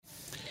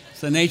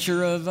It's the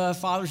nature of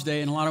Father's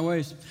Day in a lot of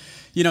ways.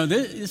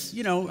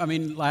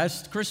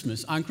 Last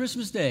Christmas, on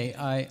Christmas Day,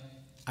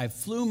 I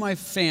flew my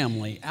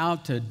family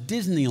out to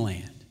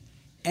Disneyland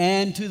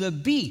and to the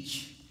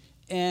beach,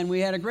 and we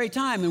had a great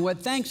time. And what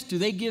thanks do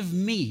they give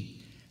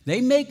me?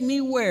 They make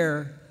me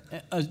wear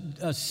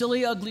a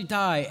silly, ugly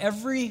tie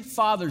every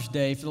Father's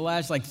Day for the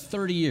last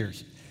 30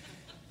 years.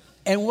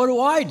 And what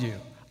do?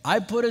 I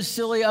put a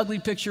silly, ugly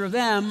picture of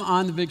them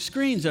on the big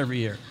screens every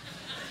year.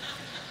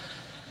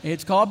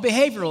 It's called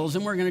behaviorals,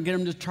 and we're going to get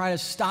them to try to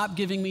stop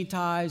giving me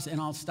ties, and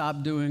I'll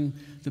stop doing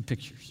the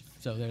pictures.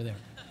 So they're there.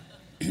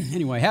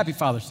 Anyway, happy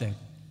Father's Day.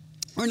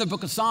 We're in the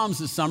book of Psalms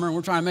this summer, and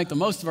we're trying to make the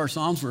most of our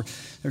Psalms.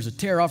 There's a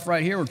tear off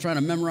right here. We're trying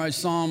to memorize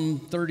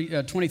Psalm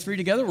 23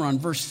 together. We're on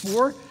verse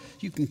 4.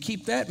 You can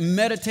keep that,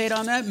 meditate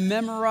on that,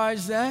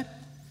 memorize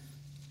that,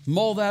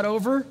 mull that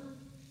over,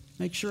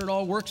 make sure it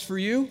all works for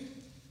you.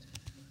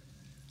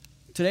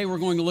 Today we're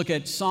going to look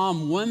at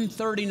Psalm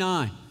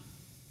 139.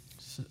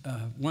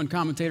 One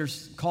commentator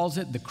calls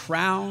it the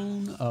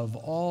crown of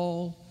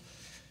all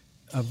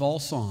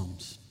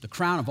Psalms. The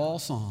crown of all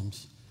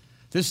Psalms.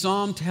 This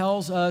psalm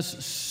tells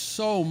us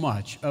so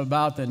much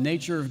about the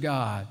nature of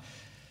God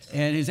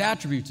and his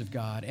attributes of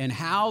God and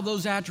how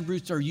those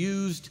attributes are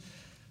used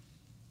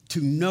to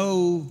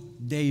know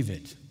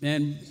David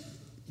and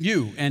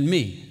you and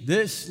me.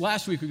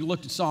 Last week we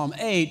looked at Psalm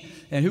 8,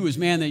 and who is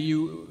man that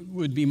you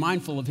would be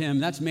mindful of him?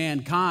 That's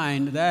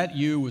mankind. That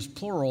you was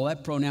plural.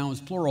 That pronoun was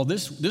plural.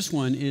 This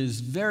one is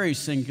very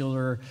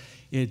singular.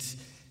 It's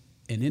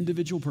an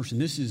individual person.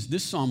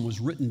 This psalm was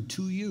written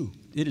to you.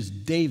 It is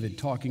David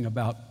talking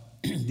about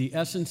the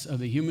essence of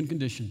the human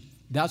condition.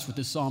 That's what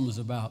this psalm is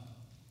about.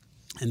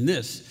 And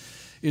this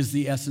is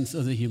the essence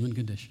of the human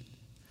condition,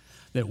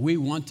 that we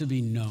want to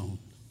be known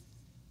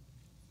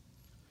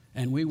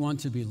and we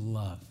want to be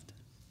loved.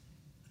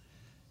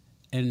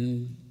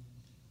 And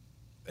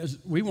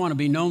we want to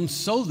be known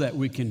so that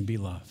we can be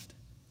loved.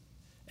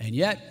 And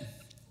yet,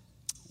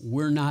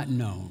 we're not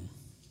known.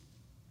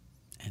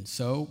 And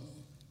so,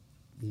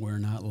 we're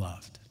not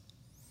loved.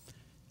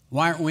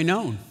 Why aren't we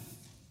known?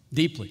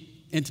 Deeply,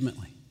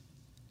 intimately.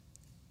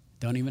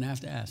 Don't even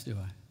have to ask, do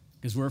I?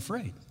 Because we're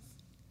afraid.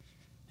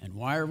 And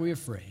why are we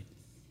afraid?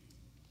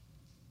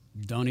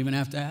 Don't even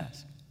have to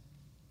ask.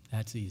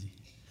 That's easy.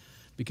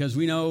 Because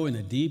we know in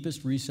the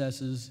deepest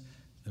recesses,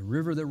 the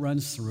river that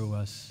runs through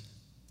us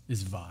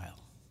is vile.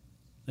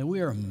 That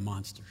we are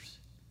monsters.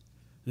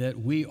 That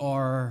we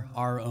are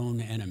our own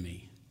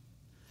enemy.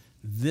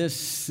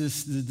 This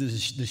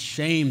is the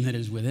shame that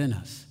is within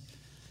us.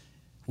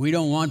 We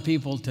don't want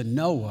people to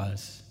know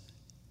us,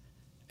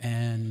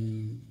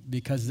 and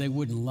because they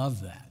wouldn't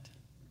love that.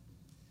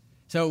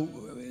 So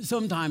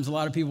sometimes a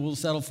lot of people will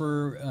settle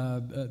for,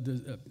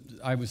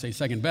 I would say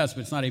second best,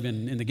 but it's not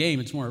even in the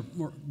game. It's more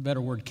better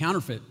word,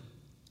 counterfeit.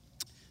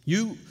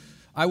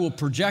 I will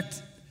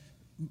project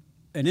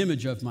an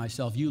image of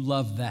myself. You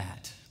love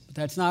that. But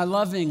that's not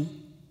loving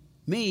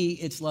me.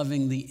 It's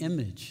loving the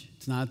image.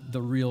 It's not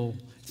the real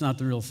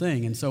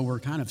thing. And so we're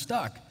kind of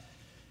stuck.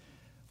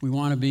 We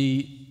want to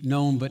be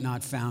known but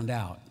not found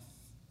out.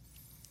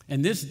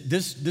 And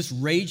this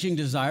raging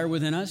desire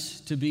within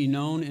us to be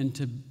known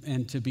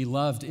and to be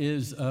loved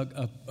is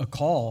a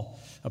call,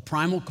 a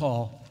primal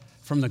call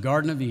from the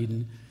Garden of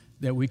Eden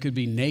that we could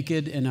be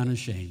naked and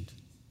unashamed.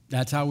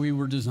 That's how we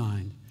were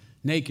designed.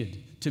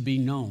 Naked, to be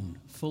known,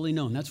 fully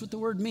known. That's what the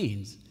word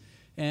means.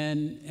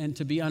 And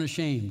to be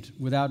unashamed,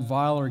 without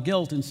vile or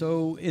guilt. And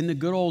so in the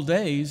good old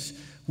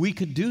days, we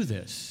could do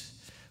this.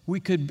 We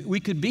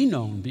could be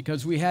known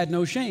because we had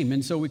no shame.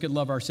 And so we could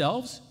love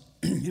ourselves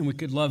and we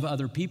could love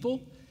other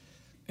people.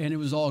 And it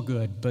was all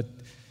good, but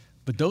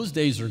those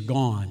days are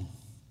gone.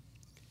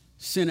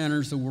 Sin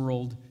enters the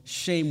world,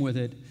 shame with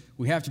it.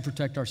 We have to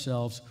protect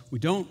ourselves. We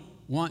don't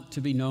want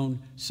to be known,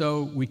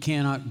 so we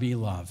cannot be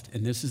loved.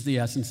 And this is the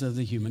essence of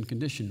the human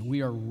condition.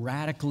 We are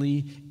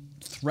radically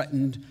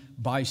threatened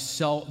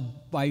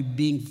by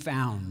being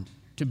found,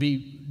 to be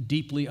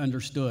deeply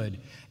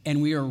understood,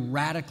 and we are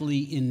radically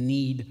in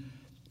need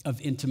of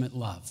intimate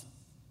love.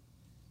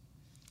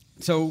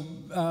 So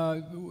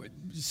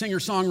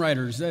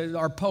singer-songwriters,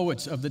 our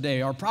poets of the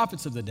day, our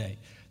prophets of the day,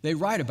 they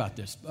write about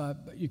this.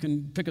 You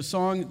can pick a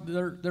song.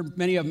 There are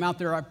many of them out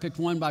there. I picked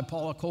one by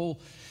Paula Cole.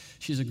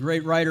 She's a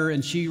great writer,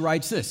 and she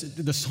writes this.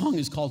 The song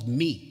is called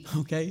Me,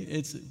 okay?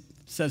 It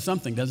says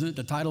something, doesn't it?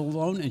 The title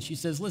alone. And she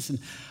says, listen,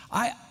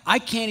 I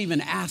can't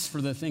even ask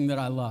for the thing that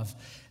I love.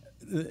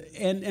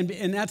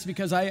 And that's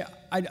because I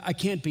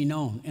can't be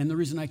known. And the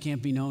reason I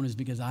can't be known is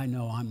because I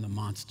know I'm the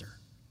monster.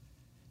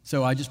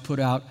 So I just put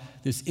out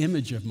this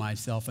image of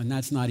myself, and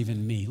that's not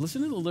even me.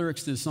 Listen to the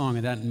lyrics to the song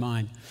with that in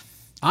mind.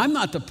 I'm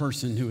not the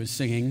person who is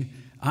singing.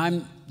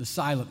 I'm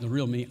the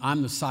real me.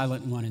 I'm the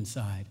silent one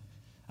inside.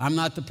 I'm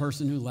not the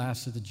person who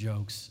laughs at the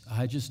jokes.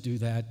 I just do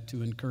that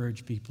to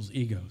encourage people's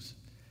egos.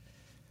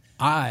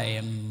 I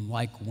am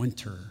like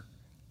winter.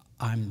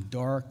 I'm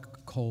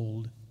dark,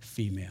 cold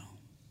female.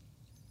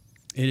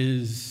 It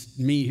is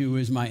me who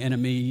is my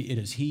enemy. It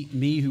is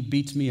me who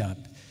beats me up.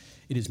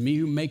 It is me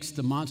who makes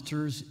the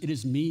monsters. It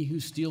is me who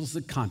steals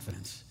the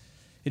confidence.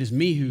 It is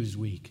me who is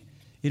weak.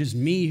 It is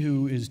me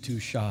who is too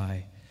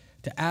shy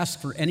to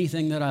ask for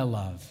anything that I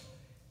love.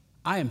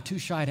 I am too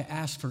shy to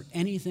ask for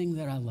anything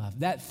that I love,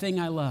 that thing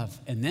I love.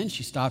 And then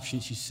she stops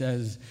and she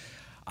says,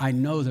 I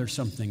know there's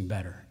something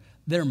better.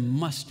 There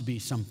must be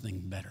something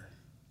better.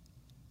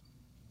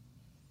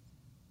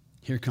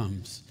 Here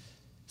comes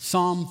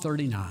Psalm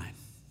 39,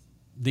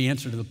 the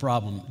answer to the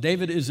problem.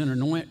 David is an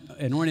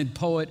anointed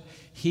poet.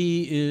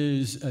 He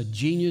is a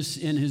genius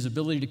in his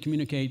ability to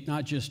communicate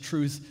not just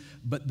truth,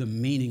 but the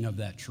meaning of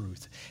that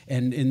truth.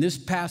 And in this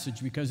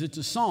passage, because it's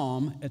a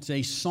psalm, it's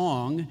a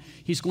song,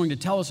 he's going to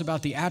tell us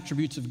about the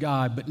attributes of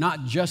God, but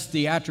not just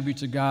the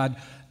attributes of God.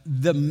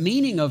 The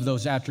meaning of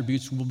those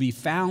attributes will be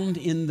found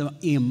in the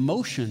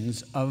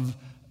emotions of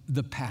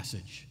the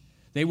passage.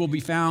 They will be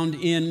found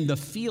in the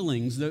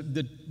feelings,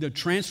 the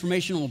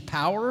transformational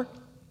power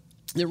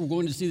that we're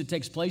going to see that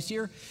takes place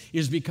here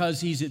is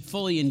because he's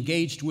fully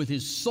engaged with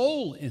his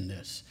soul in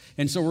this.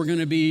 And so we're going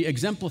to be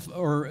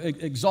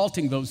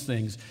exalting those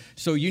things.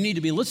 So you need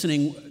to be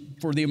listening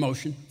for the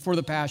emotion, for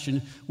the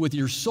passion, with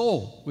your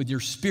soul, with your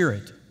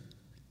spirit.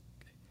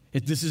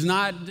 This is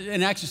not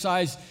an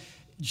exercise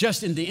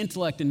just in the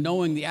intellect and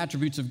knowing the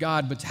attributes of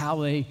God, but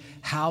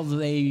how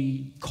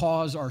they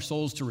cause our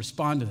souls to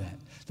respond to that.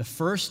 The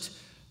first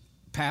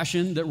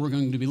passion that we're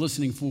going to be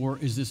listening for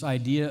is this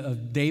idea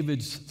of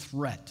David's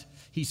threat.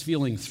 He's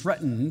feeling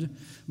threatened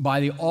by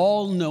the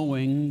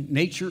all-knowing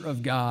nature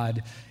of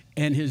God,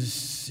 and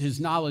his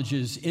knowledge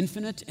is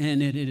infinite,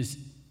 and it is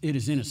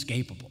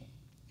inescapable.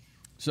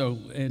 So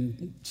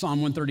in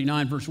Psalm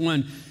 139, verse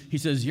 1, he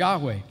says,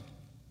 Yahweh,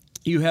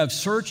 you have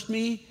searched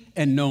me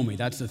and know me.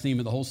 That's the theme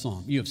of the whole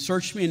psalm. You have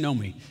searched me and know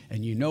me,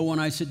 and you know when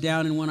I sit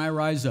down and when I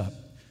rise up.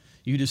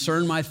 You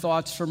discern my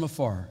thoughts from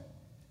afar.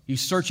 You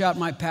search out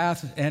my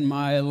path and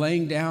my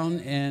laying down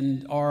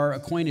and are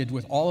acquainted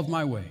with all of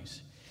my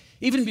ways.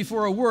 Even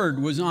before a word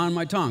was on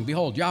my tongue,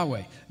 behold,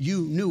 Yahweh,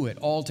 you knew it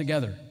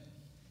altogether.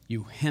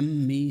 You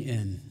hem me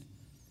in.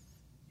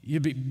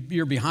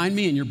 You're behind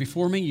me and you're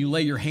before me. You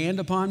lay your hand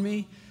upon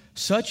me.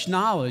 Such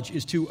knowledge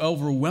is too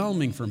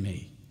overwhelming for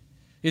me.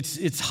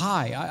 It's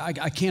high.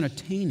 I can't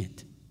attain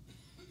it.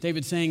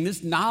 David's saying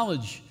this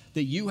knowledge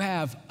that you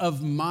have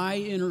of my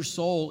inner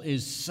soul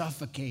is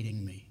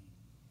suffocating me.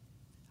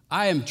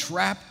 I am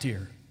trapped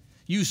here.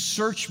 You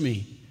search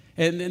me.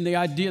 And then the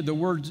idea, the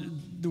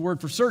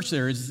word for search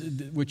there is,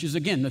 which is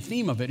again the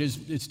theme of it,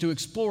 is to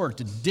explore,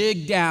 to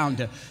dig down,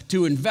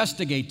 to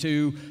investigate,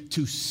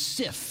 to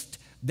sift.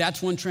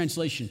 That's one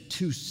translation,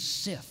 to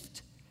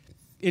sift.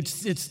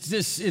 It's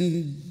this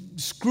in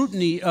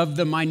scrutiny of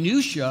the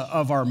minutia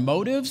of our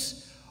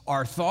motives,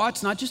 our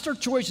thoughts, not just our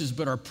choices,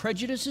 but our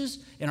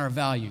prejudices and our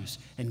values.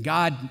 And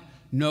God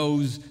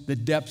knows the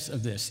depths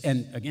of this.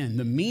 And again,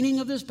 the meaning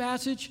of this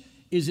passage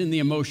is in the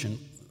emotion.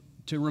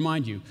 To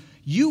remind you,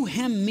 you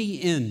hem me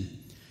in.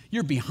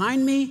 You're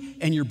behind me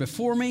and you're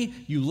before me.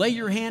 You lay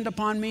your hand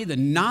upon me. The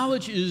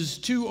knowledge is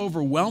too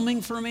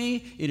overwhelming for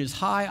me. It is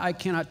high. I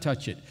cannot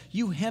touch it.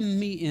 You hem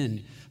me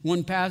in.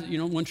 One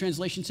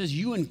translation says,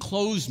 you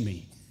enclose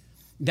me.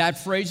 That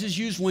phrase is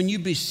used when you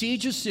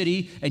besiege a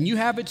city and you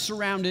have it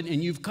surrounded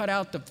and you've cut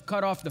off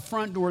the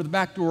front door, the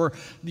back door.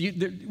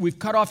 We've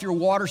cut off your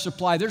water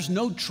supply. There's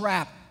no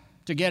trap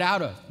to get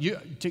out of.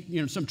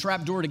 Some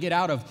trap door to get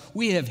out of.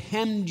 We have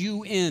hemmed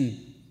you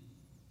in.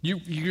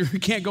 You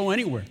can't go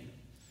anywhere.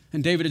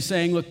 And David is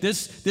saying, look,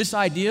 this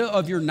idea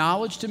of your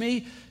knowledge to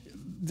me,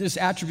 this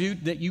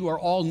attribute that you are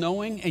all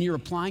knowing and you're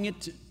applying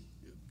it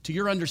to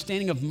your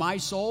understanding of my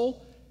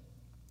soul,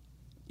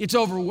 it's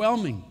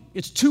overwhelming.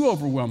 It's too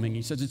overwhelming.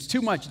 He says it's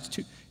too much.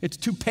 It's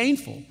too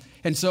painful.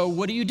 And so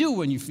what do you do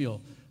when you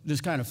feel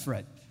this kind of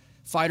threat?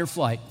 Fight or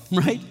flight,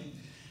 right?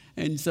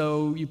 And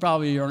so you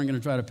probably aren't going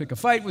to try to pick a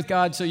fight with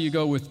God, so you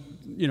go with,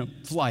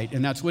 flight.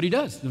 And that's what he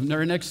does. The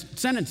very next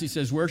sentence, he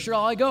says, where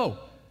shall I go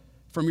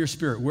from your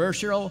spirit? Where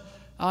shall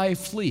I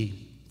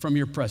flee from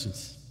your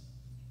presence?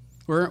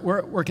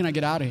 Where can I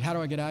get out of here? How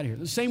do I get out of here?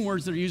 The same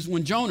words that are used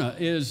when Jonah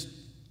is,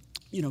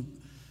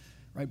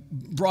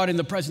 brought in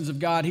the presence of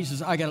God. He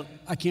says, I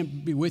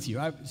can't be with you.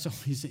 So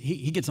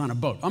he gets on a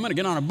boat. I'm going to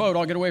get on a boat.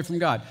 I'll get away from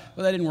God.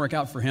 Well, that didn't work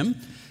out for him.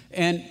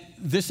 And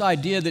this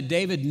idea that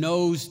David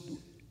knows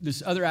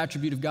this other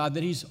attribute of God,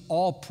 that he's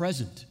all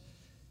present.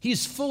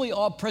 He's fully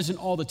all present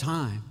all the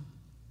time.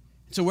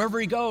 So wherever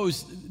he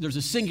goes, there's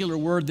a singular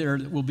word there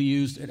that will be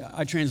used.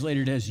 I translate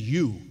it as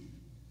you.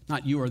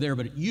 Not you are there,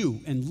 but you.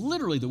 And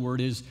literally the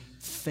word is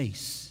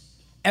face.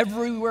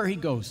 Everywhere he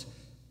goes,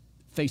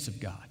 face of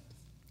God.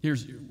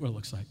 Here's what it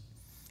looks like.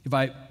 If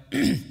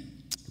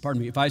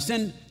I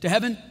ascend to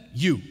heaven,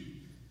 you.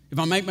 If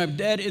I make my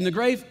bed in the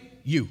grave,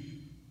 you.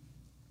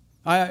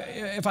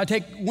 If I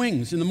take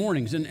wings in the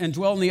mornings and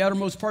dwell in the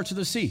outermost parts of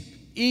the sea,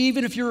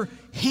 even if your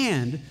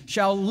hand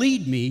shall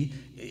lead me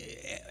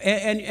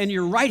and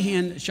your right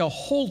hand shall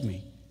hold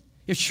me.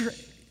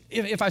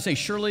 If I say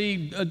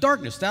surely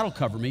darkness, that'll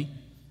cover me,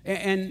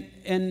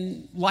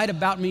 and light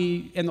about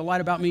me and the light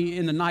about me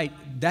in the night,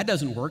 that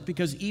doesn't work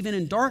because even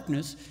in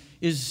darkness,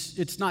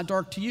 it's not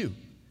dark to you.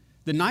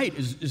 The night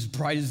is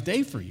bright as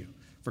day for you.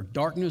 for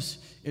darkness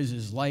is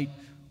as light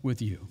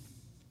with you.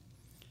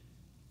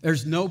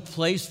 There's no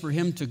place for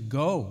him to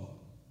go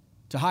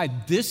to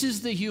hide. This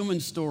is the human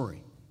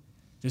story.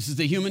 This is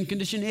the human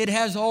condition. It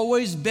has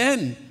always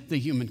been the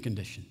human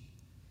condition.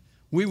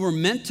 We were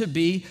meant to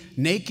be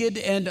naked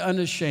and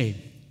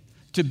unashamed,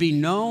 to be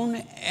known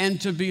and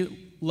to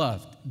be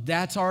loved.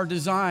 That's our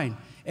design.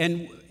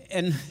 And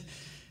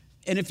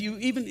if you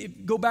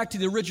even go back to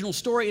the original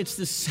story, it's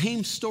the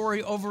same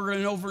story over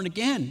and over and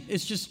again.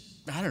 It's just,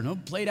 I don't know,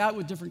 played out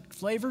with different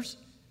flavors.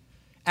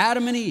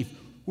 Adam and Eve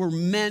were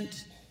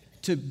meant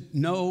to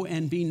know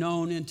and be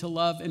known and to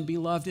love and be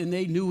loved. And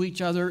they knew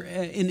each other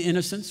in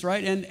innocence,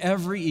 right? And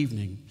every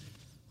evening,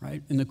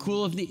 right, in the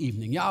cool of the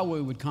evening, Yahweh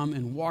would come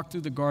and walk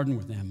through the garden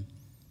with them.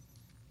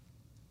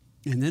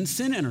 And then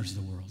sin enters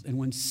the world. And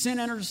when sin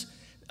enters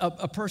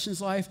a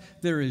person's life,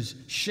 there is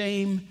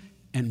shame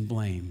and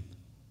blame.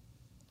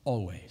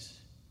 Always.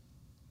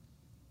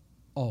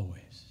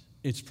 Always.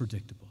 It's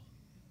predictable.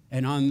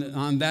 And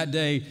on that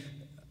day,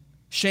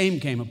 shame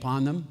came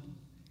upon them.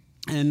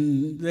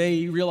 And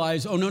they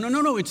realized, oh,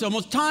 no, it's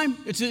almost time.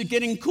 It's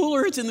getting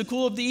cooler. It's in the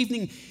cool of the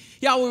evening.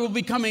 Yahweh will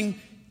be coming.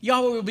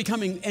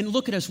 And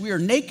look at us. We are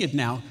naked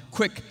now.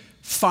 Quick,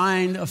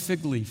 find a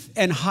fig leaf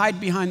and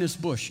hide behind this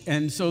bush.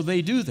 And so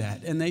they do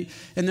that. And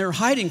they're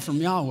hiding from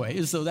Yahweh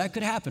as though that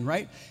could happen,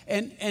 right?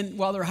 And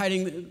while they're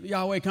hiding,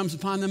 Yahweh comes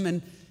upon them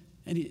and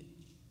he,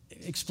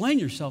 explain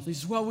yourself. He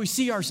says, well, we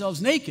see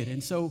ourselves naked.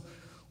 And so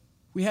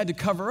we had to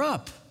cover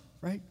up,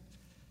 right?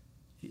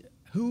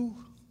 Who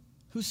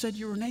said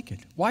you were naked?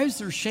 Why is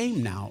there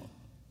shame now?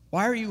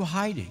 Why are you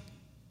hiding?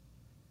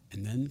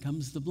 And then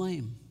comes the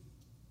blame.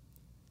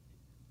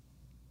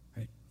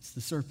 Right? It's the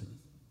serpent.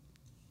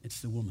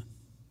 It's the woman.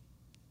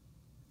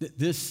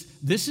 This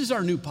is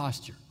our new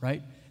posture,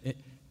 right?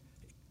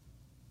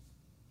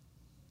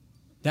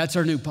 That's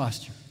our new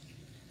posture.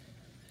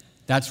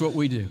 That's what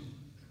we do.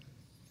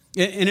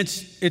 And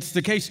it's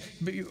the case.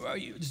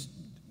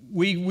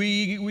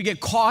 We get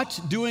caught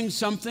doing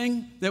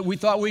something that we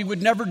thought we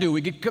would never do.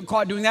 We get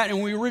caught doing that,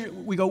 and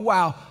we go,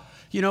 wow,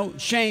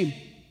 shame.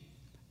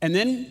 And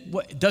then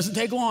it doesn't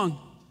take long.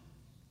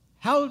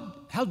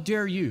 How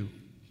dare you,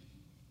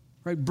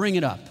 right? Bring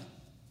it up.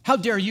 How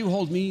dare you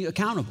hold me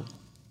accountable?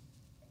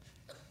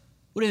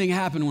 What do you think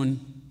happened when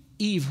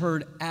Eve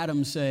heard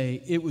Adam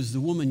say, "It was the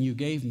woman you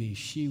gave me"?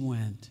 She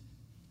went,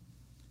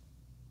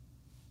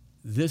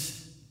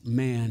 "This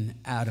man,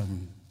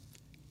 Adam,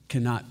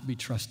 cannot be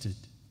trusted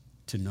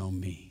to know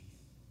me."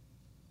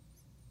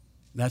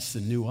 That's the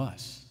new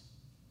us.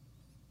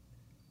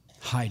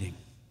 Hiding,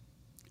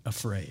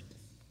 afraid.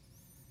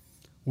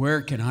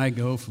 Where can I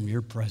go from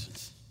your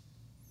presence?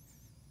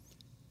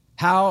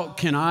 How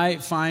can I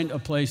find a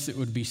place that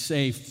would be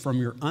safe from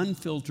your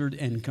unfiltered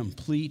and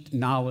complete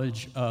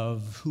knowledge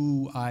of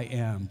who I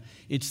am?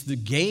 It's the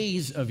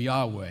gaze of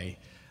Yahweh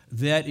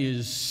that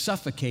is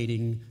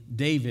suffocating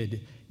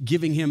David,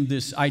 giving him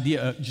this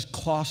idea of just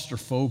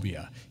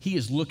claustrophobia. He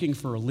is looking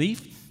for a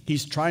leaf.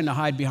 He's trying to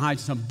hide behind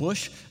some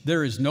bush.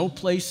 There is no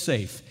place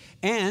safe.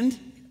 And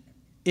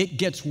it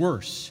gets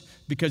worse,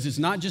 because it's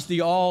not just the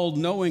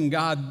all-knowing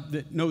God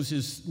that knows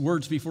his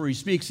words before he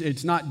speaks.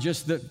 It's not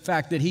just the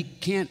fact that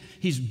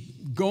he's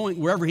going,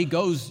 wherever he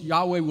goes,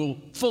 Yahweh will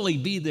fully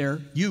be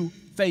there,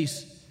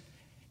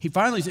 He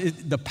finally,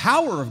 the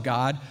power of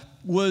God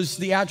was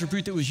the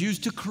attribute that was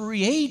used to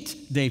create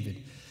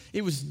David.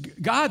 It was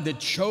God that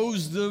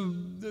chose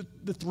the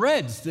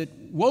threads that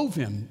wove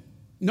him.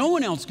 No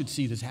one else could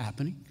see this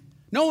happening.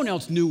 No one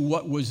else knew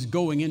what was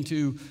going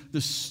into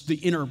the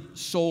inner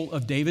soul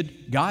of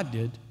David. God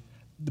did.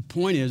 The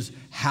point is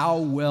how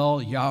well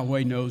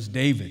Yahweh knows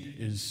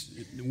David.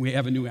 We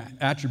have a new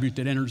attribute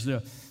that enters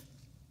the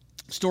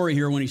story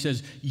here when he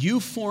says,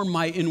 "You formed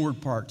my inward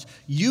parts.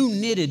 You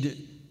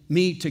knitted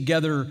me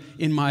together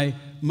in my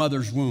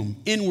mother's womb."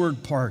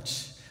 Inward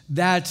parts.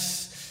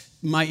 That's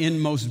my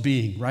inmost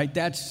being, right?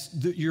 That's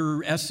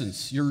your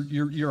essence,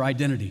 your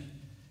identity.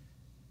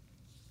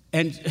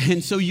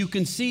 And so you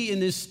can see in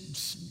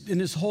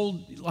this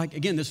whole,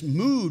 this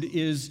mood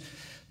is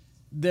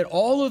that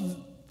all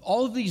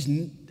of these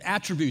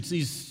attributes,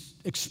 these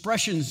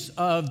expressions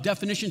of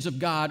definitions of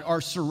God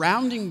are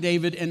surrounding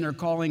David, and they're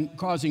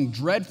causing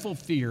dreadful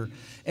fear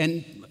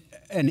and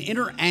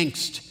inner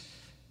angst,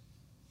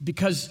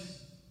 because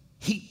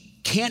he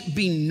can't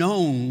be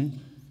known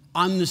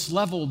on this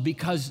level,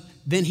 because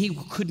then he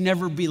could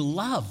never be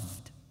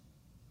loved.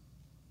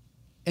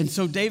 And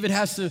so David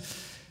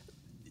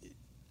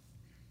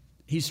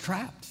he's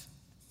trapped.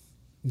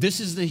 This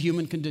is the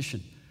human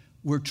condition.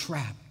 We're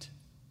trapped.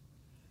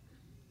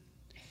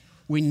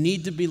 We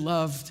need to be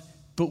loved,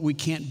 but we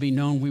can't be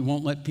known. We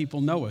won't let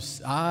people know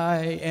us.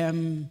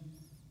 It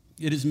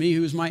is me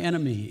who is my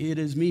enemy. It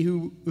is me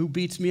who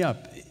beats me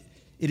up.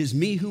 It is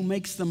me who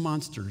makes the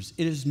monsters.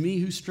 It is me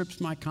who strips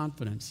my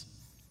confidence.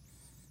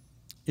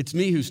 It's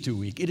me who's too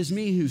weak. It is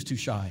me who's too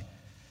shy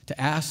to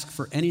ask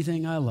for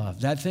anything I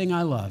love, that thing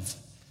I love.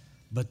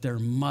 But there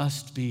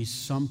must be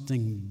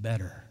something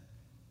better,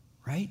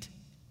 right?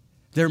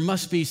 There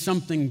must be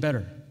something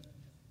better.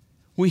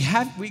 We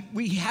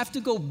have to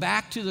go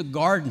back to the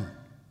garden.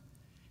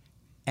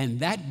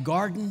 And that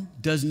garden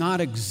does not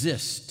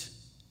exist.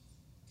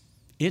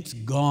 It's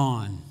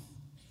gone.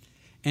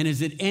 And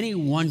is it any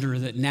wonder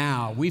that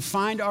now we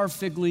find our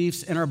fig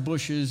leaves and our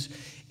bushes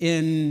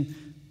in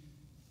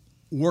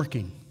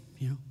working,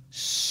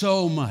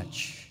 so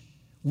much.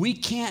 We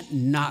can't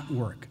not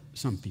work,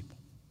 some people.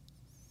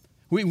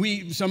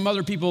 Some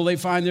other people, they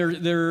find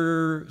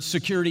their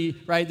security,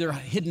 right, their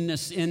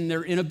hiddenness in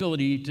their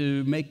inability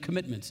to make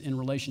commitments in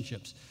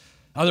relationships.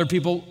 Other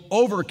people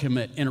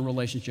overcommit in a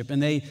relationship,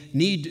 and they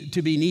need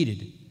to be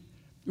needed.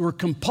 We're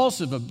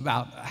compulsive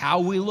about how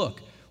we look.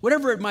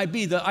 Whatever it might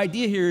be, the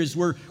idea here is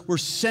we're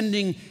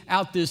sending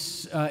out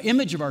this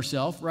image of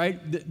ourselves, right?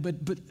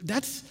 But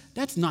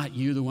that's not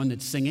you, the one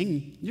that's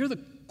singing. You're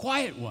the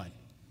quiet one.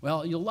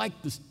 Well, you like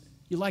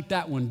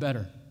that one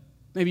better.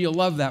 Maybe you'll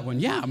love that one.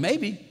 Yeah,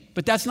 maybe.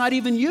 But that's not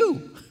even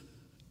you.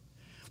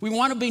 We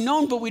want to be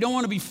known, but we don't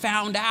want to be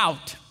found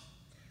out.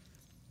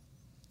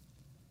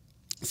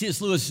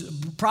 C.S. Lewis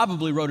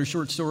probably wrote a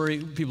short story.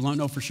 People don't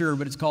know for sure,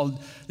 but it's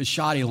called The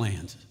Shoddy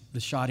Lands. The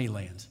Shoddy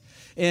Lands.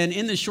 And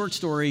in this short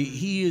story,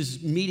 he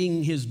is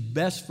meeting his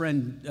best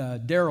friend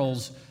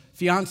Daryl's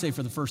fiance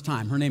for the first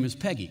time. Her name is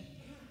Peggy.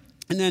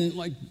 And then,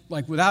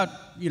 like without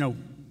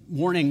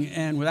warning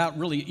and without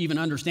really even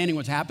understanding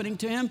what's happening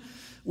to him,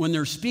 when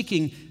they're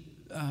speaking,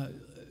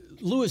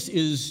 Lewis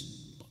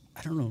is,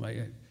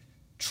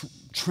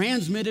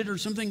 transmitted or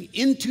something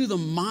into the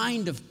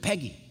mind of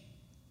Peggy.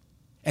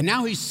 And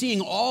now he's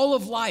seeing all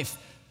of life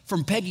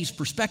from Peggy's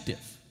perspective.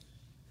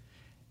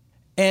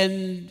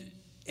 And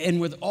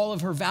with all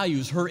of her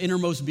values, her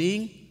innermost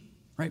being,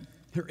 right?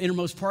 Her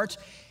innermost parts.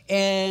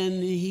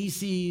 And he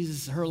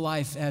sees her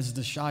life as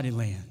the shoddy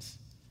lands.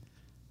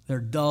 They're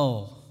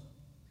dull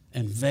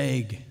and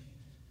vague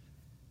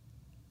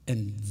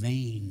and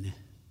vain.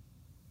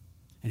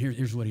 And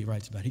here's what he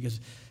writes about. He goes,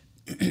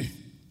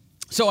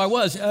 so I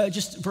was,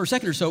 just for a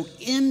second or so,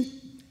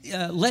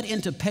 let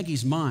into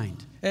Peggy's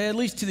mind, at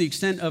least to the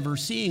extent of her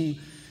seeing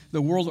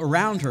the world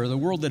around her, the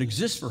world that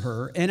exists for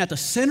her. And at the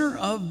center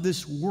of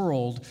this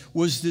world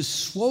was this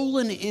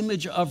swollen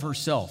image of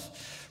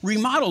herself,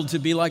 remodeled to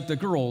be like the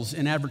girls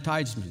in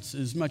advertisements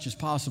as much as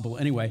possible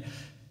anyway.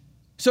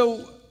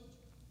 So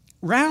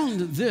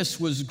round this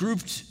was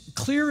grouped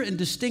clear and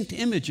distinct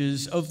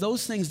images of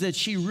those things that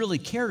she really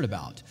cared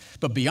about.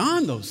 But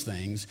beyond those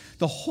things,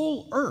 the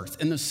whole earth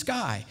and the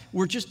sky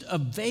were just a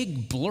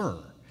vague blur.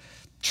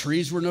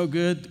 Trees were no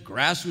good, the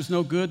grass was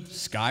no good, the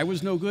sky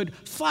was no good,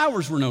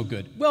 flowers were no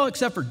good. Well,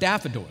 except for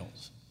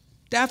daffodils.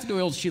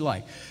 Daffodils she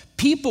liked.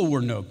 People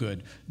were no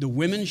good. The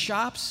women's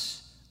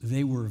shops,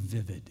 they were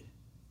vivid.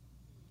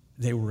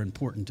 They were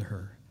important to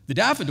her. The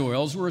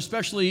daffodils were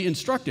especially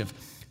instructive.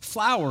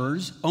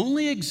 Flowers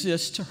only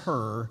exist to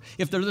her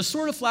if they're the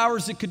sort of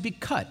flowers that could be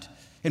cut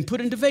and put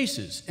into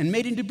vases and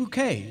made into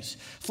bouquets.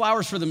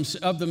 Flowers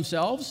of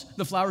themselves,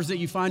 the flowers that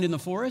you find in the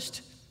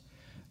forest,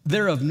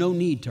 they're of no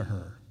need to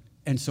her,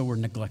 and so were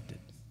neglected.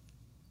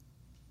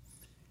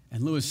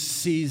 And Lewis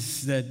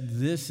sees that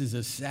this is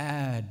a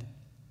sad,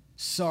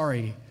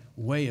 sorry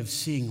way of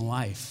seeing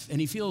life. And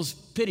he feels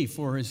pity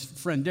for his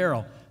friend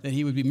Daryl, that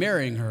he would be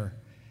marrying her.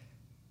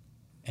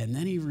 And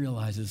then he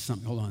realizes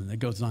something. Hold on, it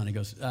goes on. He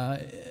goes,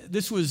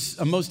 this was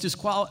a most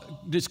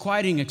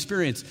disquieting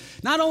experience,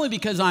 not only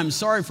because I'm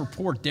sorry for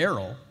poor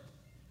Daryl,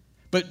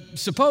 but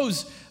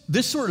suppose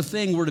this sort of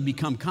thing were to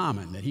become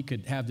common, that he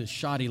could have this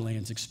shoddy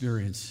lands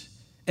experience.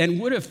 And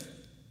what if,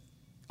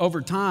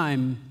 over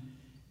time,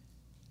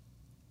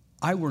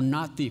 I were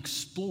not the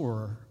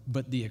explorer,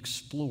 but the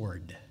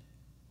explored?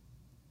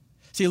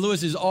 See,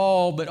 Lewis is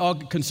all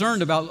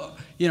concerned about,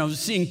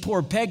 seeing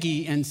poor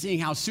Peggy and seeing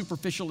how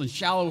superficial and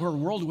shallow her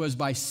world was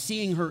by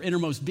seeing her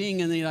innermost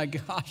being. And then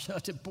like, gosh,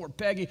 that's poor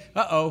Peggy.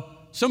 Uh-oh,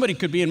 somebody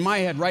could be in my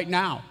head right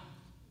now.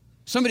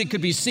 Somebody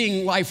could be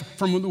seeing life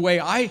from the way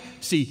I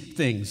see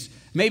things.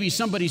 Maybe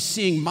somebody's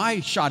seeing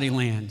my shoddy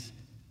land.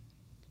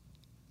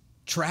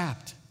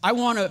 Trapped. I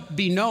want to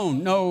be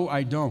known. No,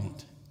 I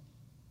don't.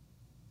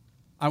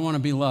 I want to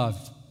be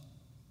loved,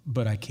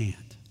 but I can't.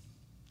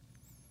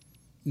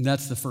 And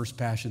that's the first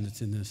passion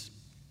that's in this.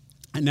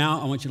 And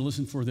now I want you to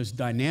listen for this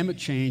dynamic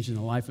change in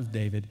the life of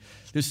David.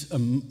 This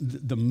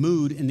the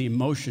mood and the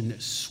emotion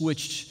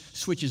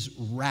switches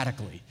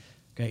radically.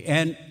 Okay,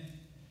 and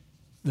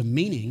the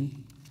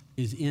meaning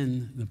is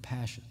in the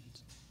passions.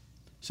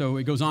 So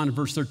it goes on in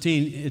verse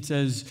 13. It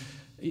says,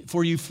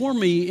 "For you formed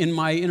me in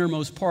my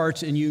innermost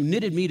parts, and you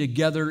knitted me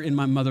together in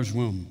my mother's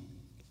womb."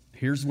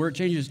 Here's where it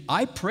changes.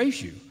 "I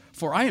praise you,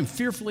 for I am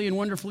fearfully and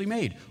wonderfully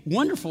made.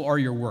 Wonderful are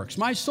your works.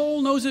 My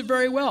soul knows it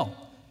very well.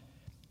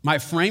 My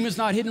frame is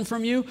not hidden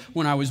from you.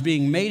 When I was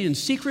being made in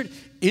secret,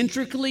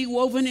 intricately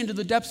woven into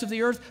the depths of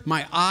the earth,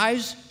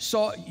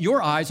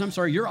 your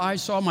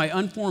eyes saw my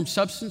unformed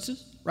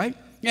substances," right?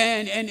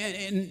 And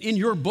in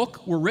your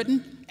book were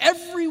written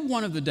every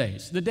one of the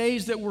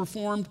days that were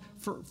formed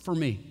for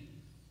me,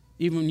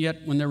 even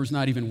yet when there was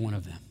not even one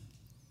of them.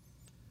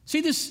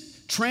 See,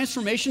 this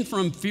transformation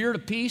from fear to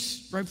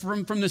peace, right?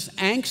 From this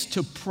angst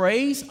to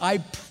praise. I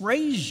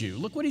praise you.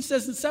 Look what he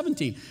says in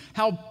 17.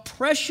 How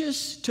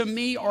precious to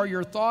me are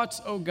your thoughts,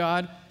 O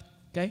God.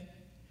 Okay?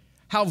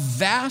 How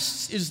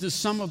vast is the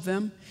sum of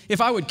them.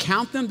 If I would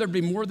count them, there'd be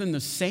more than the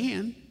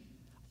sand.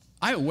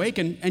 I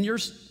awaken and you're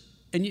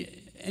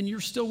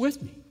still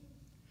with me.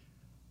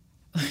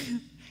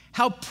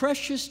 How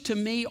precious to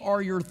me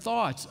are your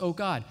thoughts, oh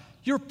God.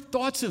 Your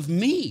thoughts of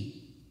me.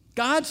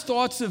 God's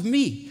thoughts of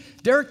me.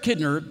 Derek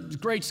Kidner,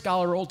 great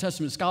scholar, Old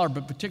Testament scholar,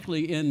 but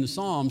particularly in the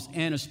Psalms,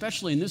 and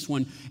especially in this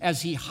one,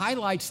 as he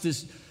highlights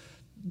this,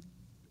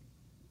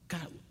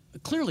 God,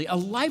 clearly a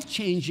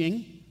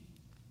life-changing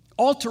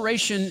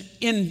alteration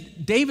in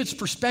David's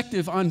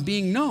perspective on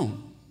being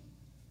known.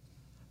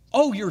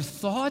 Oh, your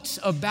thoughts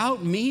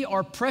about me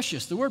are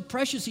precious. The word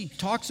precious he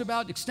talks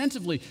about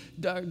extensively,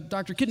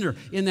 Dr. Kidner,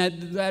 in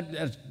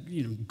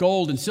that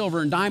gold and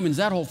silver and diamonds,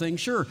 that whole thing.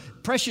 Sure,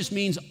 precious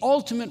means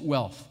ultimate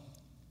wealth.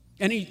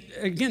 And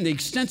again, the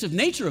extensive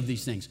nature of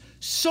these things.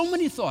 So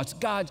many thoughts.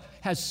 God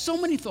has so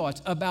many thoughts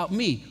about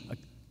me.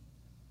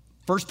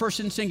 First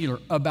person singular,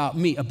 about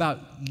me, about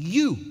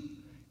you.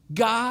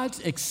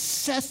 God's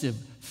excessive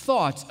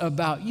thoughts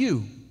about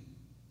you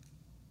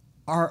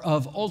are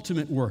of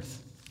ultimate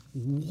worth.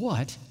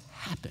 What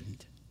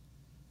happened?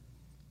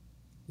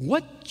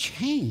 What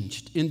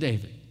changed in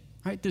David?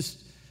 Right?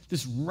 This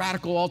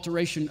radical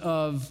alteration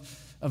of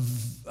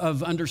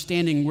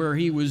understanding where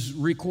he was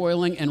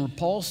recoiling and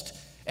repulsed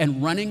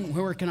and running,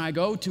 where can I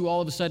go, to all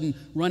of a sudden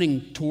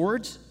running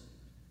towards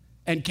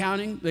and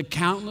counting the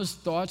countless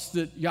thoughts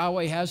that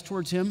Yahweh has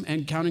towards him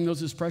and counting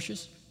those as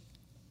precious.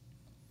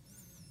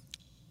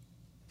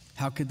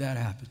 How could that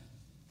happen?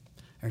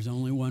 There's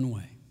only one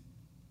way.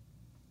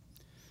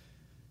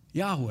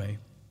 Yahweh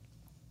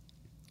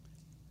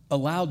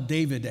allowed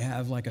David to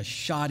have like a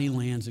shoddy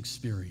lands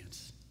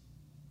experience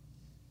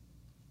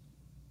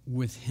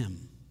with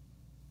him.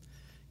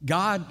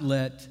 God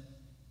let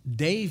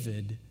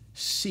David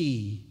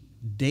see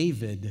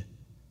David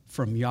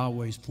from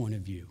Yahweh's point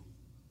of view.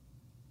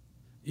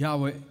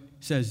 Yahweh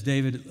says,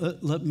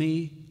 David, let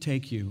me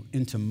take you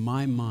into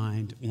my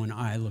mind when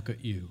I look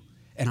at you.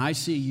 And I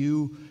see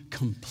you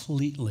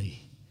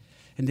completely.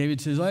 And David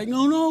says, like,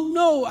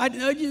 no,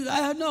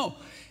 I no.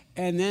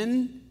 And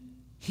then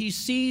he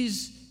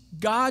sees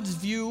God's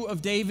view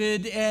of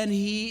David and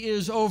he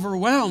is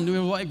overwhelmed. We're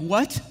like,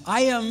 what?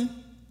 I am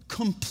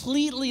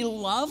completely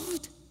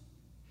loved?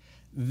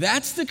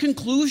 That's the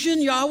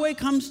conclusion Yahweh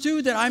comes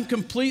to, that I'm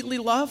completely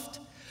loved?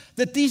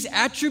 That these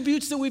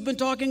attributes that we've been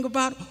talking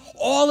about,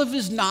 all of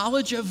his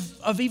knowledge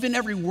of even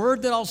every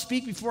word that I'll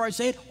speak before I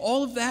say it,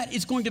 all of that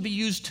is going to be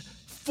used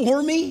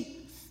for me,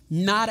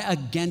 not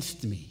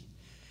against me.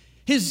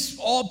 His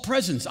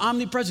all-presence,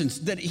 omnipresence,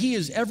 that he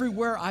is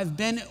everywhere I've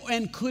been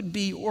and could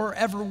be or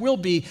ever will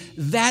be,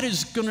 that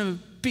is going to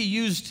be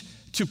used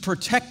to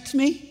protect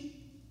me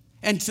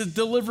and to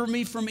deliver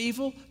me from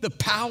evil. The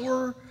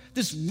power,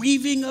 this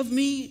weaving of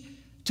me,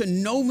 to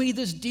know me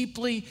this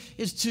deeply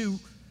is to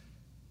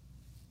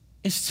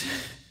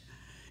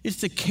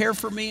care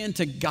for me and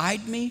to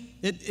guide me.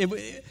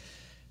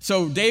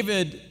 So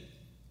David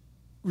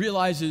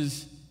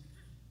realizes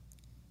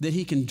that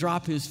he can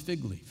drop his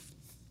fig leaf.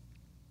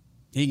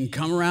 He can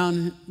come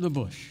around the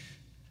bush.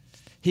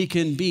 He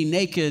can be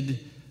naked,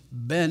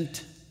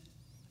 bent,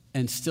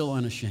 and still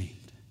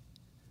unashamed.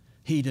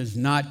 He does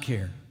not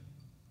care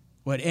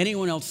what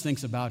anyone else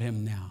thinks about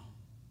him now.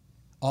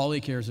 All he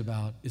cares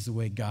about is the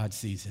way God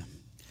sees him.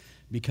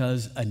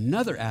 Because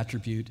another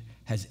attribute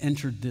has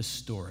entered this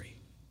story.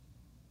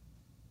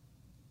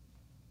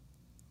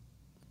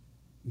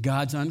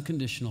 God's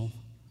unconditional,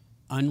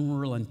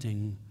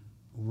 unrelenting,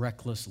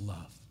 reckless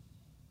love.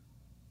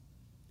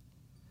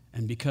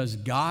 And because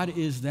God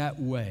is that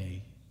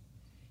way,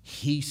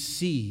 he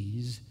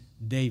sees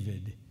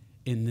David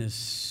in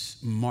this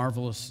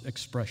marvelous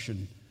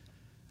expression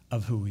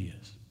of who he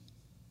is.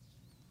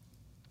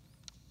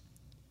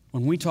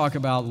 When we talk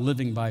about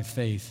living by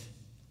faith,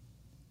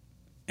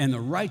 and the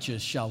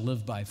righteous shall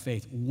live by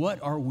faith,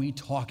 what are we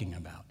talking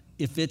about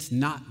if it's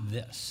not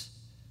this?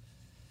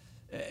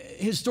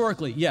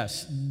 Historically,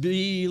 yes,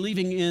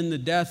 believing in the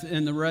death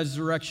and the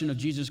resurrection of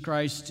Jesus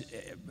Christ,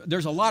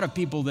 there's a lot of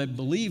people that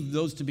believe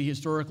those to be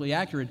historically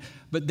accurate,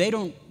 but they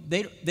don't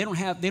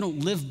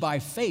live by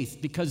faith,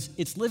 because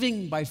it's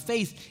living by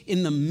faith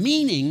in the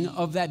meaning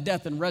of that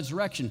death and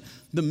resurrection.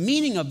 The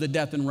meaning of the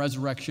death and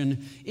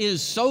resurrection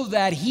is so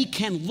that he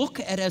can look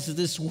at us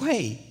this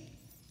way,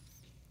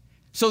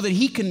 so that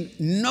he can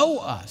know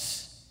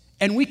us,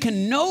 and we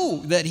can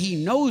know that he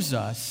knows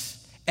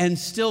us and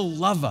still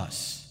love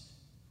us.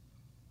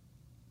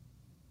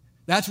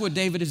 That's what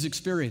David has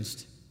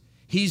experienced.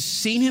 He's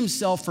seen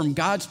himself from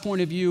God's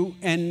point of view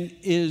and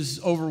is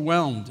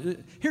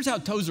overwhelmed. Here's how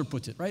Tozer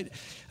puts it, right?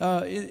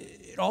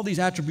 All these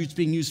attributes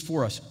being used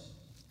for us.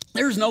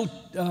 There's no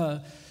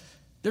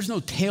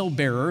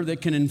talebearer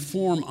that can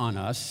inform on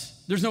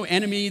us. There's no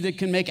enemy that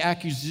can make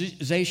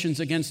accusations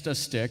against us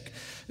stick.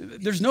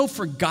 There's no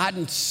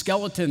forgotten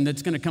skeleton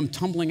that's going to come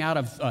tumbling out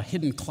of a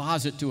hidden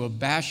closet to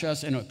abash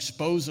us and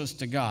expose us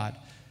to God.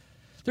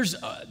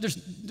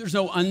 There's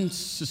no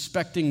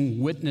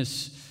unsuspecting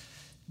witness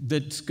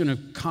that's going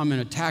to come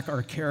and attack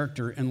our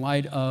character in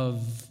light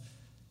of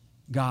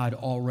God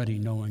already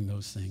knowing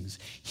those things.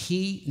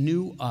 He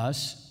knew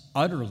us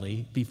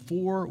utterly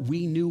before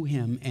we knew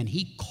him, and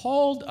he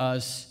called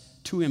us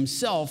to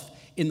himself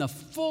in the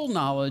full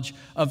knowledge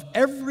of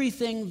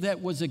everything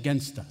that was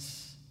against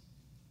us.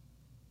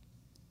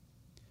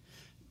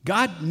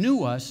 God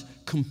knew us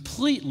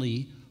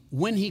completely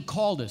when he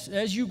called us.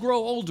 As you grow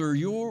older,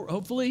 you'll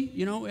hopefully,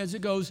 as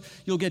it goes,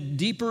 you'll get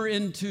deeper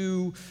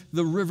into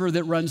the river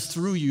that runs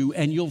through you,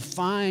 and you'll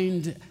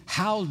find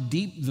how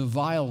deep the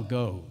vial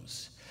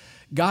goes.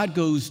 God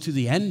goes to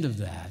the end of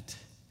that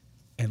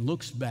and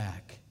looks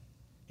back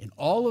in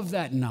all of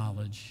that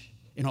knowledge,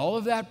 in all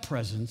of that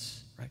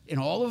presence, right? In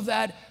all of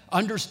that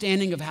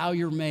understanding of how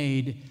you're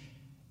made,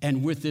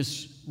 and with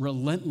this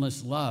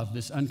relentless love,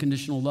 this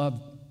unconditional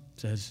love,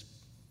 says,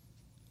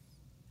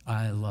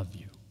 I love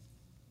you.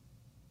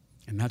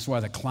 And that's why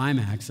the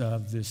climax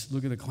of this,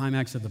 look at the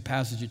climax of the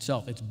passage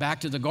itself. It's back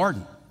to the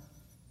garden.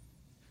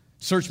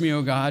 Search me,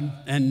 O God,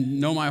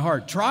 and know my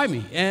heart. Try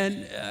me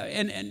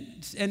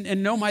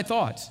and know my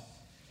thoughts.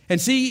 And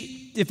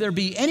see if there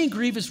be any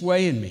grievous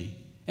way in me,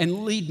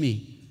 and lead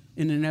me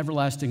in an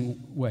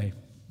everlasting way,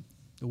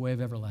 the way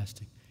of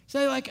everlasting.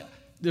 Say,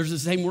 there's the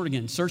same word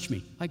again, search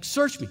me.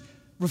 Search me,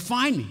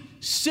 refine me,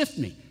 sift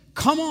me.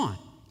 Come on,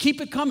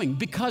 keep it coming,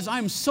 because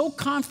I'm so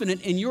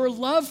confident in your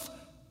love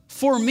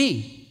for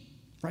me.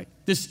 Right?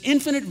 This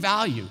infinite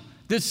value,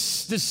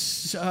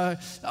 this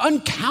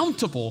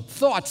uncountable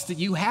thoughts that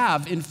you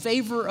have in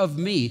favor of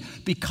me.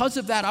 Because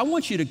of that, I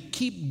want you to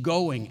keep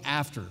going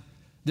after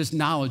this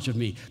knowledge of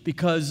me,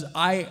 because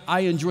I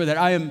enjoy that.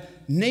 I am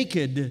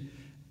naked,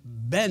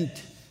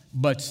 bent,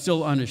 but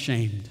still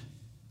unashamed.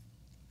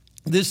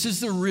 This is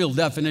the real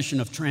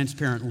definition of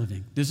transparent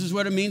living. This is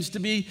what it means to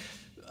be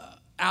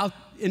out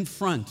in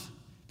front,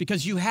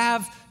 because you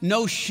have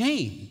no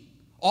shame.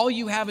 All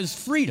you have is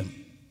freedom.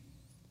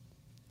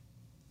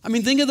 I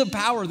mean, think of the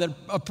power that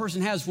a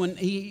person has when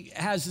he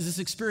has this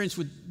experience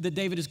that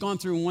David has gone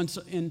through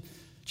in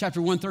chapter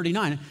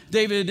 139.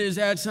 David is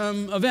at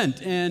some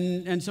event,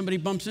 and somebody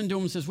bumps into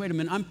him and says, wait a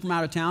minute, I'm from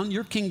out of town.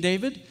 You're King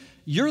David.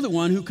 You're the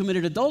one who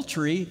committed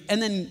adultery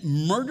and then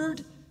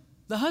murdered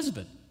the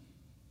husband.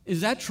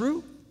 Is that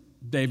true?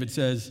 David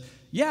says,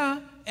 yeah,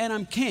 and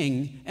I'm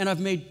king, and I've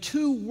made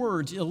 2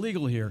 words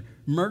illegal here,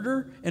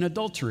 murder and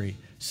adultery,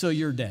 so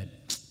you're dead.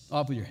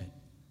 Off with your head.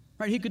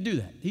 Right? He could do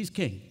that. He's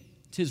king.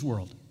 It's his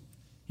world.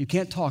 You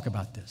can't talk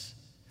about this.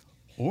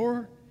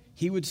 Or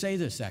he would say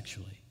this,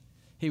 actually.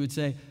 He would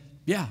say,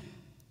 yeah,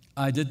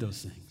 I did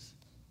those things.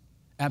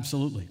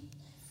 Absolutely.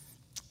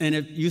 And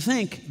if you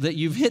think that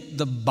you've hit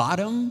the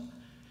bottom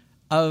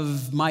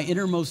of my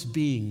innermost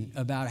being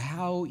about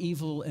how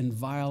evil and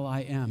vile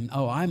I am,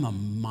 oh, I'm a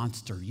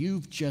monster.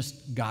 You've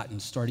just gotten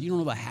started. You don't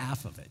know the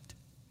half of it.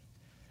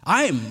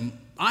 I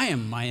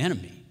am my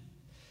enemy.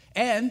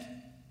 And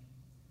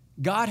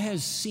God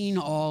has seen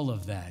all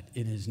of that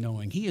in his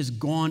knowing. He has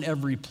gone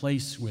every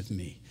place with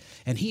me,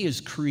 and he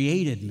has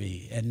created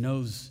me and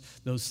knows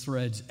those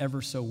threads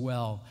ever so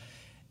well.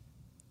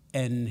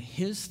 And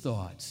his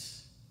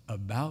thoughts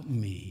about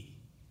me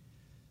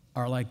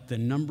are like the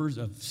numbers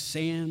of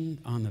sand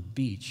on the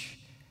beach,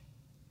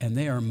 and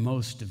they are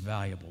most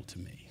valuable to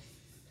me.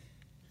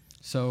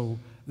 So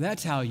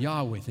that's how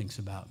Yahweh thinks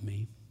about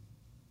me.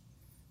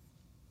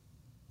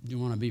 You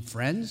want to be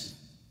friends?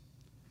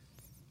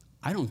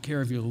 I don't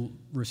care if you'll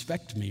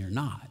respect me or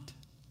not,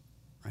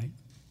 right?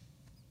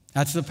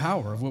 That's the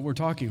power of what we're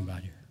talking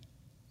about here.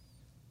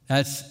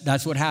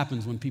 That's what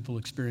happens when people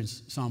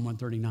experience Psalm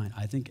 139.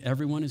 I think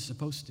everyone is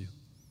supposed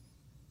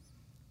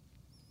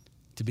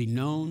to be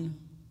known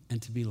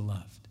and to be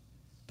loved,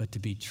 but to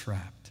be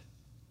trapped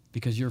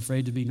because you're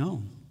afraid to be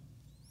known.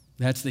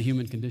 That's the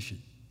human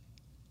condition.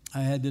 I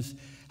had this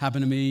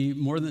happen to me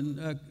more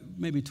than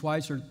maybe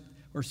twice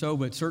or so,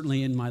 but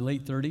certainly in my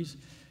late 30s.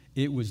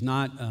 It was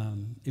not,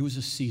 it was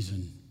a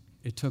season.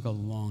 It took a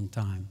long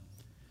time.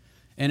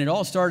 And it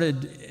all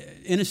started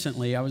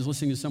innocently. I was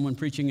listening to someone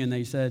preaching, and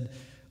they said,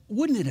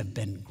 wouldn't it have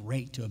been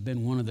great to have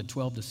been one of the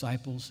 12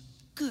 disciples?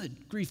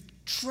 Good grief,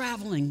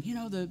 traveling,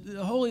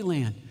 the Holy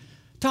Land,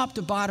 top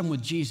to bottom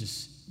with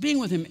Jesus, being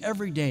with him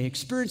every day,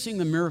 experiencing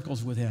the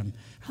miracles with him.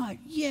 I'm like,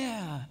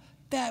 yeah,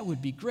 that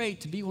would be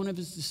great to be one of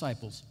his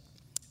disciples.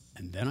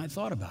 And then I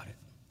thought about it.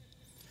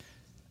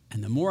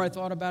 And the more I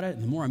thought about it,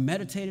 and the more I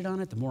meditated on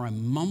it, the more I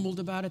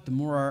mumbled about it, the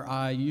more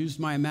I used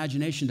my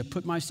imagination to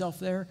put myself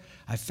there,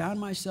 I found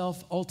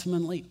myself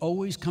ultimately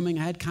always coming.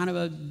 I had kind of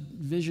a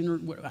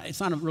vision,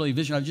 it's not really a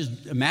vision, I was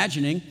just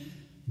imagining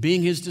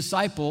being his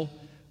disciple,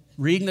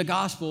 reading the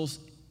Gospels,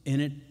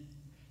 and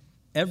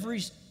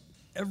every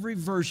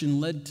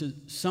version led to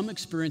some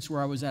experience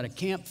where I was at a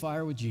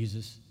campfire with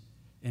Jesus,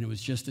 and it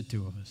was just the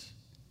 2 of us.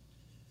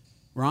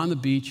 We're on the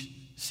beach,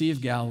 Sea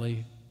of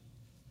Galilee,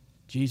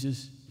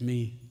 Jesus, at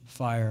me,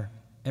 fire.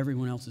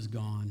 Everyone else is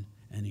gone.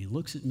 And he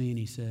looks at me and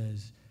he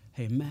says,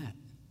 "Hey, Matt,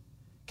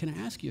 can I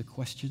ask you a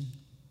question?"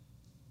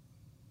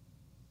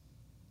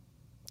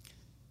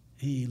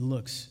 He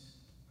looks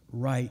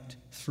right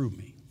through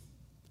me.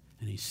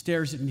 And he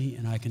stares at me,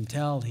 and I can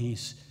tell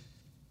he's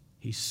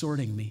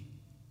sorting me.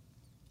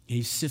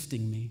 He's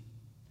sifting me.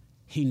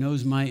 He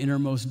knows my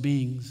innermost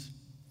beings.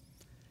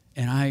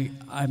 And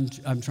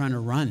I'm trying to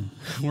run.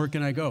 Where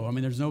can I go? I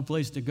mean, there's no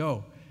place to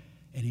go.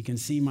 And he can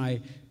see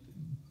my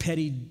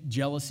petty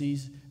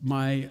jealousies,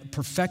 my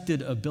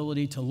perfected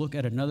ability to look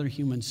at another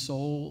human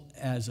soul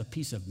as a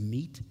piece of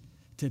meat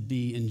to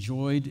be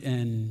enjoyed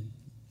and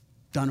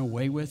done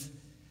away with.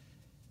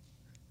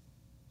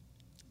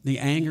 The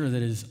anger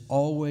that is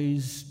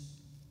always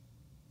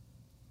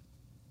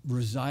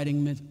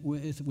residing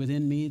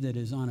within me, that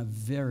is on a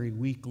very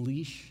weak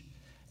leash.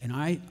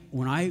 And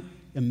when I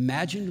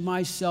imagined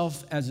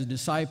myself as a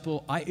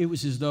disciple, it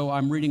was as though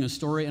I'm reading a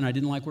story and I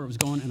didn't like where it was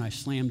going, and I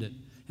slammed it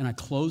and I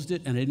closed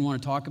it and I didn't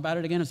want to talk about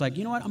it again. It's like,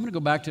 you know what? I'm going to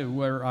go back to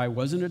where I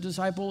wasn't a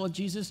disciple of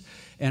Jesus,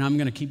 and I'm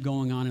going to keep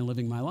going on and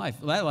living my life.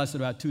 Well, that lasted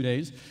about 2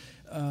 days.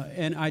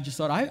 And I just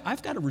thought,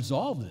 I've got to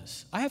resolve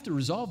this. I have to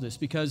resolve this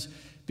because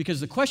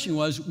the question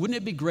was, wouldn't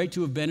it be great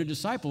to have been a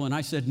disciple? And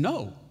I said,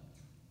 no.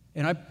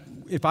 And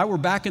if I were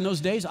back in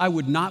those days, I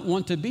would not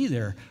want to be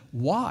there.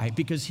 Why?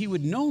 Because he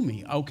would know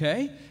me,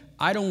 okay?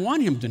 I don't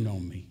want him to know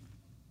me.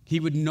 He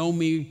would know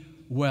me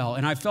well.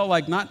 And I felt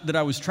like not that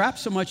I was trapped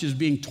so much as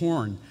being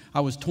torn.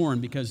 I was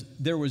torn because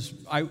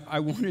I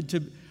wanted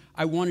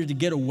to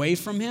get away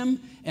from him,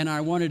 and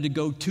I wanted to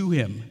go to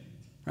him.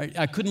 Right?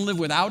 I couldn't live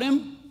without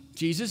him,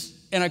 Jesus,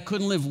 and I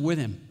couldn't live with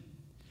him.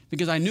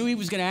 Because I knew he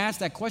was going to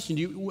ask that question.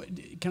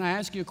 Can I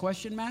ask you a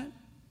question, Matt?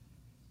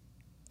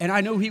 And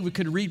I know he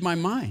could read my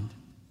mind.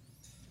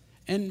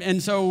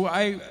 And so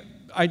I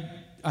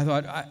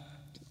thought,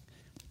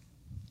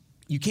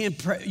 you can't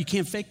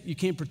fake, you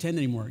can't pretend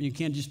anymore. You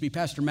can't just be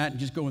Pastor Matt and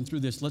just going through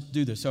this. Let's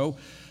do this. So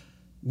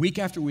week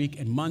after week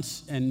and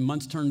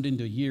months turned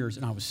into years,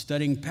 and I was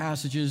studying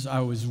passages. I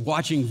was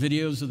watching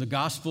videos of the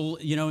gospel,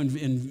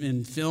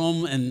 in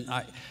film, and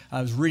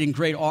I was reading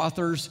great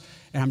authors,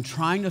 and I'm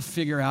trying to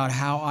figure out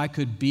how I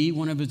could be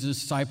one of his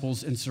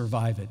disciples and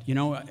survive it.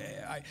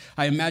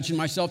 I imagine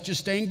myself just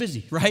staying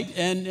busy, right,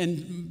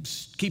 and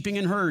keeping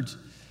in herds.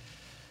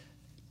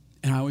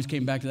 And I always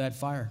came back to that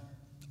fire,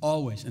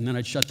 always. And then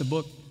I'd shut the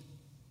book.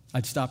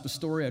 I'd stop the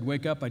story. I'd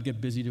wake up. I'd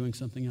get busy doing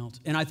something else.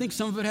 And I think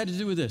some of it had to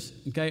do with this,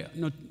 okay?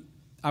 No,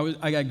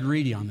 I got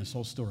greedy on this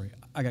whole story.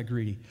 I got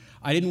greedy.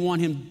 I didn't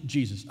want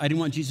Jesus. I didn't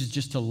want Jesus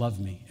just to love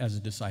me as a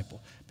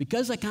disciple,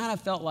 because I kind of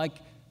felt like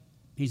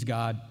he's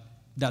God.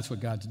 That's what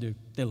God's do.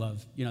 They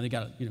love.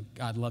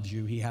 God loves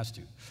you. He has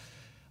to.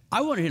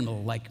 I wanted him to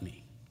like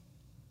me.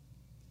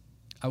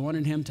 I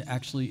wanted him to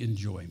actually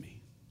enjoy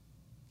me.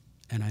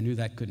 And I knew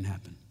that couldn't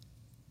happen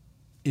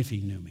if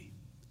he knew me,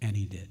 and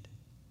he did.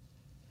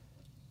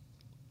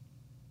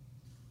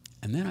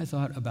 And then I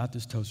thought about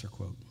this Tozer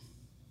quote,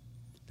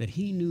 that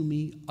he knew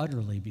me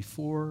utterly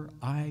before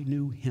I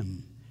knew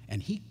him,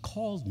 and he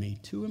called me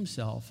to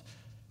himself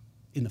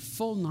in the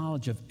full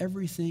knowledge of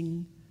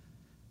everything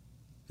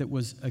that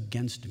was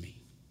against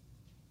me.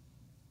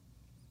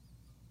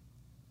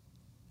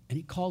 And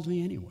he called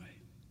me anyway.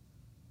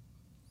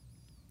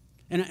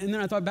 And then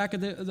I thought back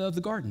of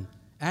the garden,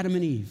 Adam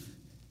and Eve,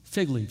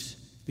 fig leaves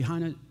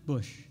behind a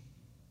bush.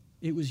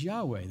 It was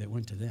Yahweh that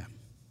went to them.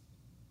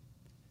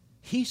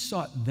 He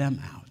sought them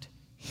out.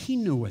 He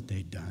knew what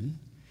they'd done.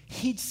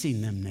 He'd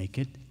seen them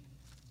naked.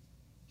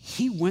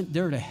 He went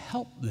there to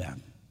help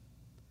them.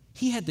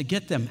 He had to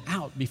get them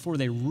out before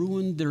they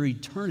ruined their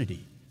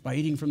eternity by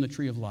eating from the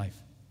tree of life.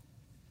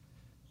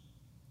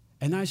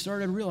 And I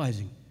started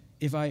realizing,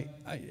 if I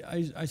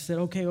said,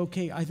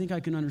 okay, I think I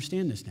can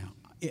understand this now.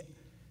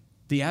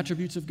 The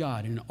attributes of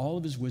God in all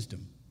of his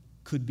wisdom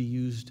could be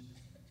used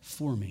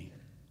for me.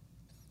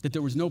 That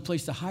there was no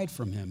place to hide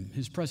from him.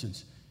 His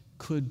presence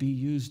could be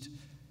used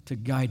to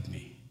guide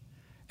me.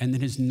 And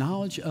that his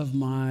knowledge of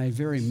my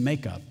very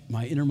makeup,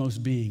 my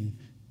innermost being,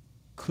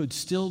 could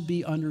still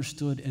be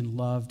understood and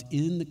loved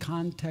in the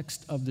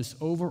context of this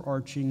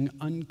overarching,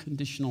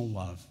 unconditional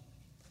love.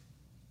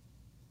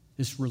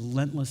 This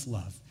relentless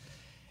love.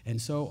 And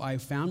so I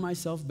found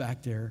myself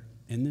back there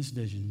in this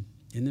vision,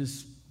 in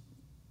this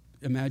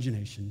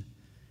imagination,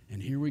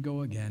 and here we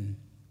go again.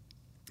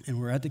 And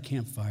we're at the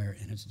campfire,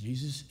 and it's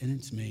Jesus and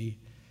it's me.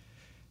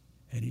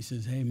 And he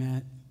says, "Hey,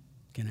 Matt,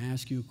 can I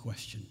ask you a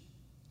question?"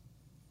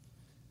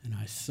 And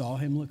I saw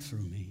him look through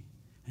me,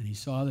 and he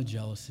saw the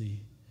jealousy,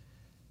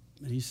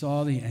 and he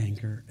saw the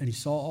anger, and he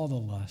saw all the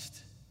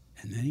lust.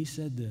 And then he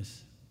said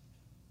this,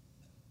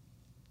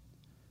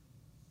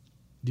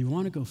 "Do you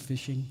want to go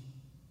fishing?"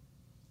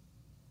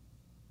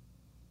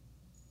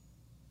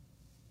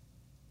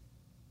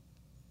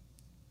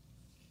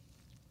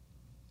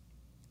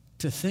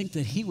 To think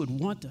that he would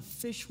want to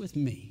fish with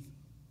me,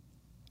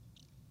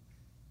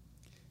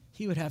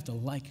 he would have to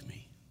like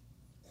me,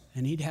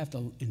 and he'd have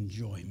to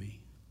enjoy me.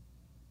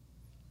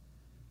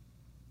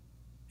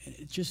 And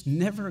it just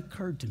never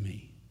occurred to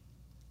me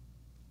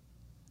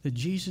that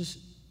Jesus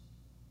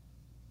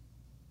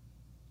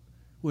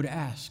would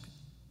ask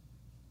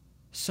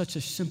such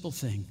a simple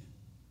thing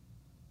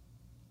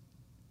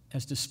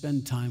as to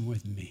spend time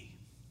with me.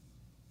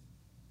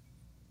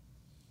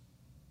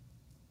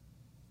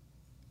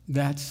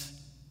 That's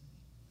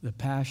the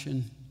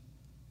passion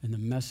and the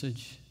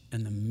message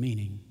and the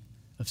meaning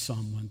of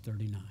Psalm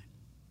 139.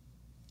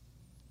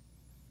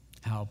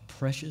 How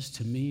precious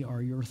to me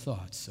are your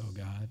thoughts, O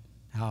God.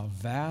 How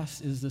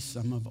vast is the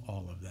sum of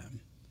all of them.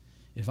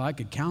 If I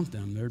could count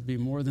them, there'd be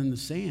more than the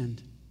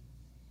sand.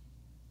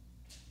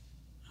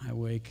 I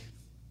wake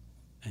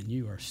and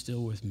you are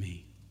still with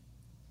me.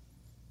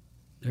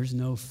 There's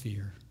no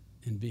fear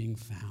in being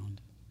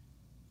found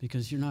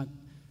because you're not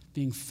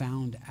being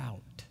found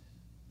out.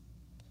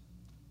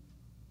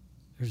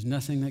 There's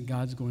nothing that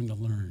God's going to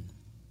learn.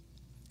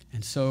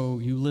 And so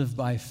you live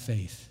by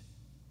faith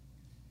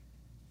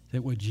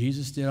that what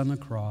Jesus did on the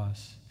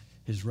cross,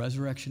 his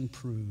resurrection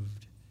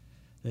proved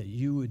that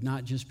you would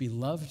not just be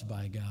loved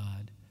by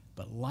God,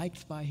 but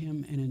liked by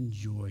him and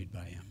enjoyed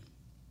by him.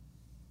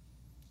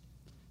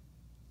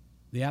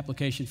 The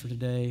application for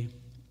today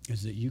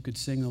is that you could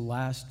sing the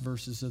last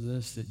verses of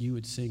this, that you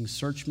would sing,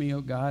 "Search me,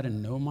 O God,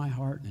 and know my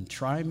heart, and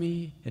try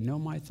me and know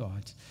my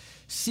thoughts.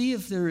 See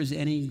if there is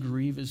any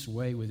grievous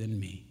way within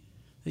me,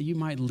 that you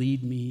might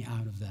lead me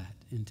out of that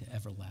into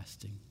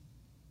everlasting."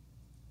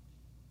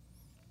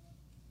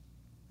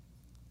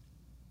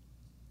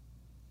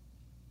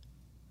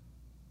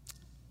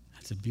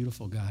 That's a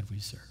beautiful God we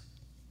serve.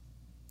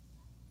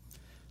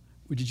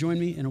 Would you join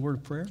me in a word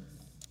of prayer?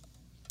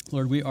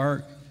 Lord, we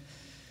are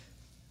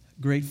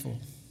grateful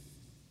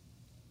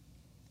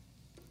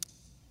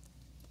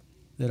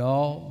that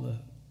all the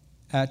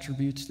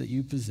attributes that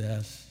you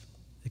possess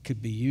that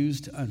could be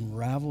used to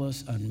unravel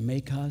us,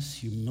 unmake us,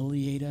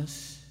 humiliate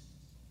us,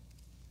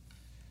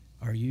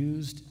 are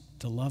used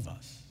to love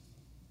us.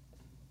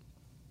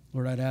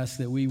 Lord, I'd ask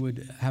that we would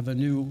have a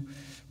new,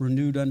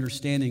 renewed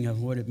understanding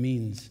of what it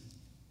means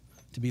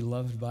to be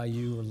loved by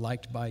you or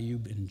liked by you,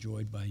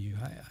 enjoyed by you.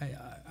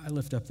 I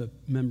lift up the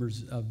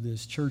members of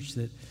this church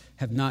that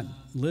have not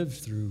lived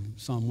through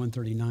Psalm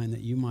 139, that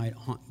you might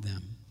haunt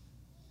them.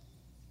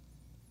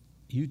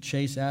 You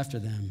chase after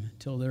them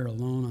until they're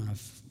alone on a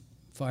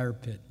fire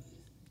pit,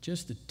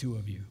 just the two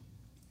of you,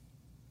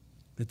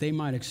 that they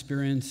might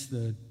experience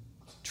the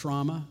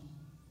trauma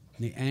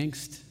and the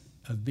angst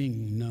of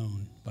being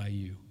known by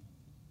you,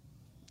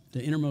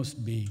 the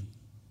innermost being,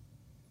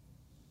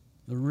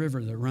 the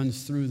river that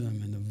runs through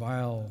them and the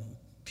vile,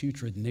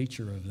 putrid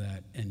nature of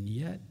that, and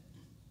yet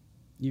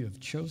you have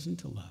chosen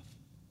to love.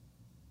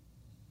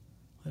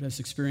 Let us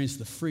experience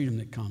the freedom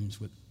that comes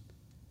with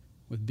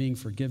being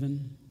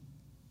forgiven,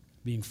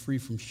 being free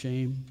from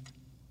shame,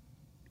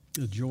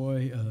 the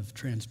joy of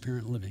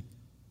transparent living,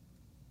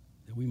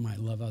 that we might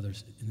love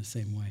others in the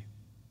same way.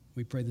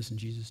 We pray this in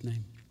Jesus'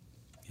 name.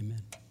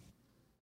 Amen.